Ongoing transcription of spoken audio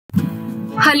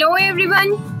Hello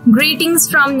everyone, greetings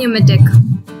from Pneumatic.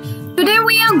 Today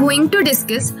we are going to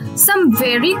discuss some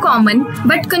very common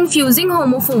but confusing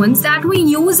homophones that we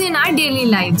use in our daily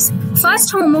lives.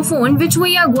 First homophone which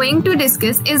we are going to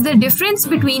discuss is the difference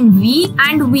between week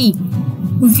and week.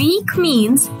 Week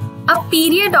means a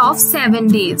period of 7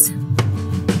 days.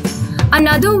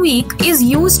 Another week is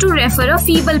used to refer a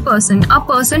feeble person, a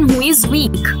person who is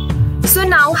weak. So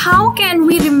now how can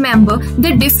we remember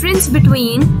the difference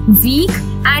between week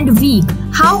and week?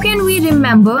 How can we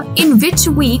remember in which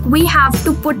week we have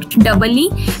to put EE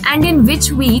and in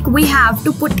which week we have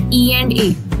to put E and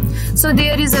A? So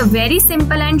there is a very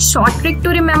simple and short trick to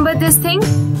remember this thing.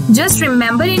 Just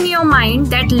remember in your mind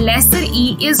that lesser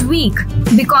E is weak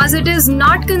because it is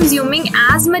not consuming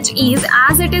as much E's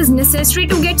as it is necessary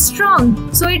to get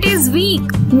strong. So it is weak.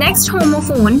 Next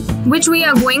homophone which we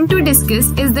are going to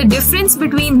discuss is the difference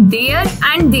between there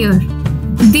and there.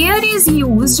 There is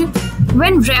used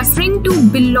when referring to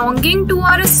belonging to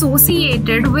or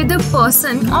associated with a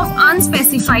person of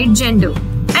unspecified gender.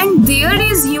 And there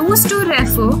is used to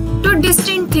refer to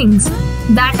distant things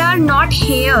that are not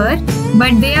here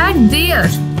but they are there.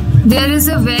 There is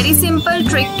a very simple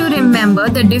trick to remember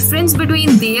the difference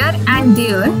between there and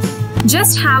there.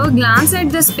 Just have a glance at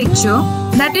this picture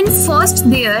that in first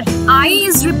there, I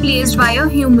is replaced by a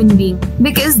human being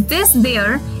because this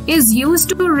there is used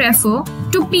to refer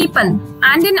to people,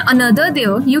 and in another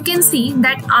there you can see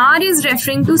that R is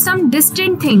referring to some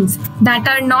distant things that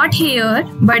are not here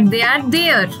but they are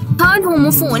there. Third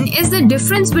homophone is the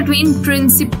difference between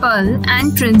principal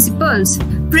and principals.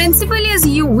 Principal is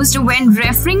used when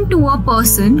referring to a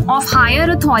person of higher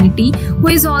authority who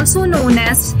is also known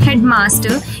as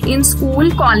headmaster in school,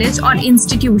 college or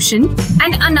institution,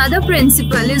 and another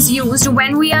principal is used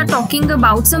when we are talking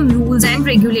about some rules and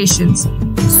regulations.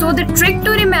 So the trick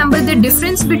to remember the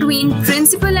difference between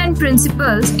principal and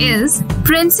principals is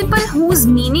principal, whose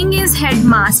meaning is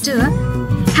headmaster,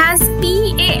 has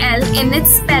PAL in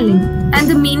its spelling, and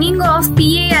the meaning of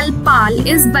pal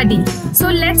is buddy. So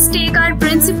let's take our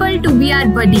principal to be our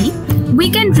buddy.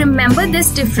 We can remember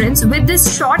this difference with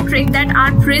this short trick that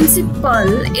our principal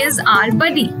is our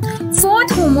buddy. Fourth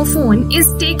homophone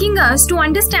is taking us to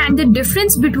understand the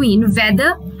difference between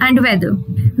weather and weather.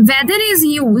 Weather is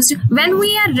used when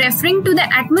we are referring to the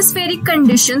atmospheric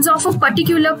conditions of a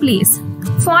particular place.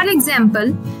 For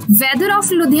example, weather of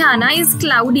Ludhiana is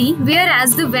cloudy,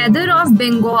 whereas the weather of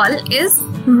Bengal is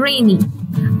rainy.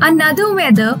 Another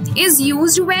weather is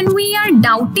used when we are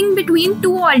doubting between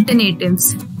two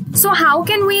alternatives. So how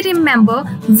can we remember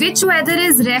which weather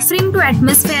is referring to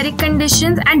atmospheric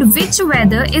conditions and which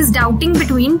weather is doubting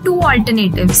between two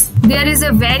alternatives? There is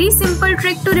a very simple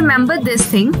trick to remember this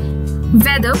thing.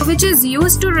 Weather, which is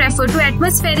used to refer to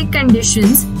atmospheric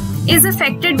conditions, is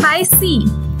affected by C,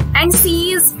 and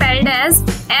C is spelled as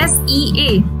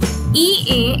SEA.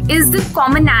 EA is the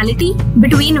commonality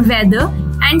between weather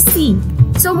and sea.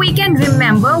 So we can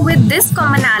remember with this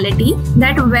commonality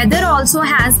that weather also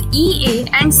has EA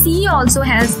and sea also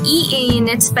has EA in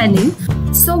its spelling.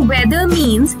 So weather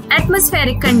means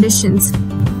atmospheric conditions.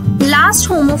 Last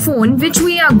homophone which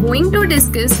we are going to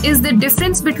discuss is the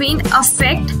difference between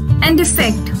affect and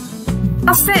effect.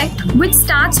 Affect, which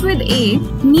starts with A,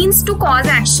 means to cause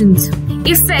actions.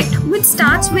 Effect, which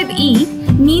starts with E,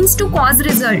 means to cause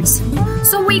results.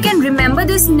 So we can remember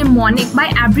this mnemonic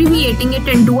by abbreviating it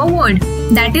into a word,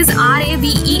 that is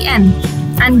RAVEN,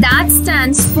 and that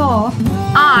stands for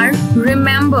R,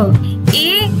 remember.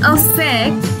 A,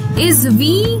 affect, is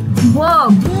V,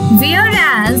 verb,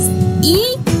 whereas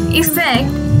E, effect,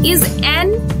 is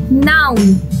N, noun.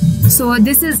 So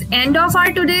this is end of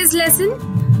our today's lesson.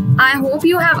 I hope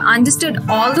you have understood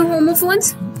all the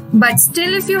homophones, but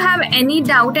still if you have any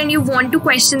doubt and you want to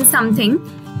question something,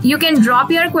 you can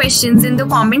drop your questions in the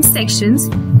comment sections,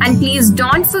 and please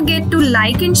don't forget to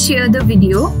like and share the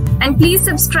video, and please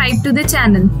subscribe to the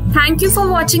channel. Thank you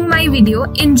for watching my video.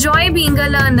 Enjoy being a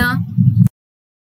learner.